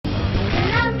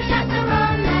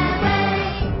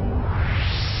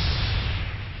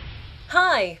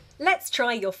Let's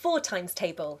try your 4 times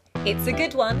table. It's a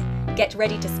good one. Get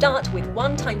ready to start with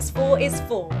 1 times 4 is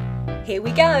 4. Here we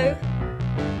go.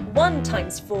 1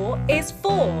 times 4 is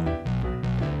 4.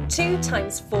 2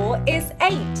 times 4 is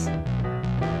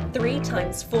 8. 3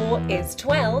 times 4 is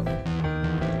 12.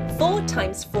 4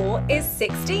 times 4 is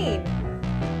 16.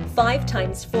 5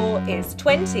 times 4 is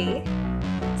 20.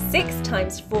 6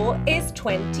 times 4 is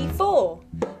 24.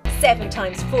 7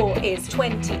 times 4 is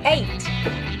 28.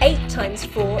 8 times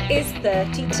 4 is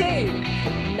 32.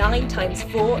 9 times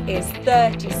 4 is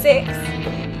 36.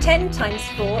 10 times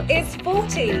 4 is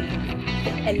 40.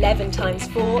 11 times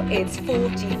 4 is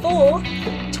 44.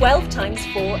 12 times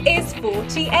 4 is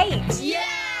 48.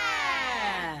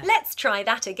 Yeah! Let's try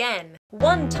that again.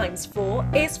 1 times 4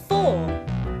 is 4.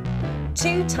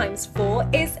 2 times 4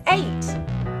 is 8.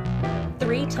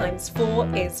 3 times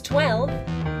 4 is 12.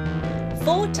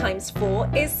 4 times 4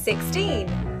 is 16.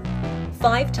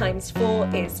 5 times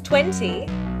 4 is 20.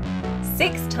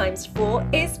 6 times 4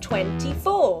 is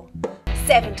 24.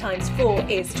 7 times 4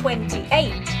 is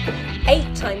 28.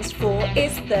 8 times 4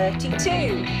 is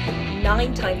 32.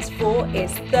 9 times 4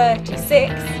 is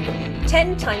 36.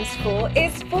 10 times 4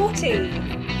 is 40.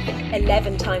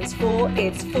 11 times 4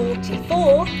 is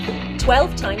 44.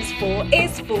 12 times 4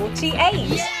 is 48.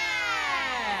 Yeah!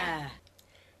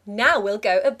 Now we'll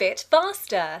go a bit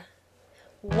faster.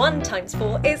 1 times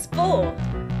 4 is 4.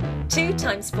 2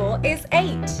 times 4 is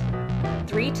 8.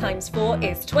 3 times 4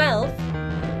 is 12.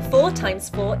 4 times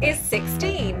 4 is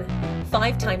 16.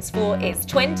 5 times 4 is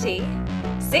 20.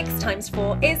 6 times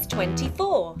 4 is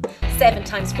 24. 7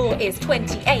 times 4 is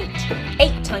 28.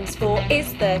 8 times 4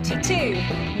 is 32.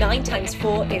 9 times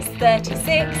 4 is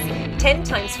 36. 10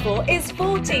 times 4 is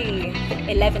 40.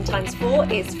 11 times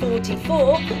 4 is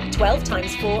 44. 12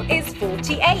 times 4 is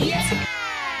 48. Yeah!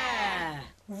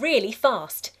 Really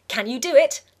fast. Can you do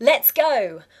it? Let's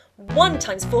go. 1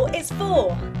 times 4 is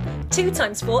 4. 2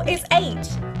 times 4 is 8.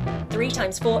 3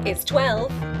 times 4 is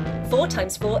 12. 4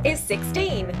 times 4 is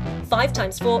 16. 5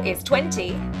 times 4 is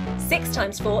 20. 6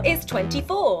 times 4 is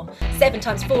 24. 7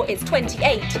 times 4 is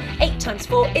 28. 8 times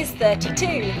 4 is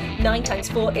 32. 9 times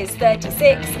 4 is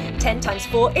 36. 10 times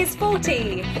 4 is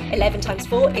 40. 11 times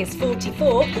 4 is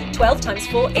 44. 12 times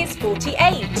 4 is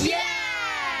 48.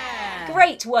 Yeah!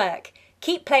 Great work!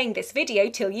 Keep playing this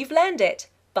video till you've learned it.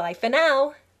 Bye for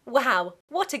now. Wow,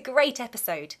 what a great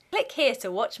episode. Click here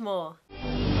to watch more.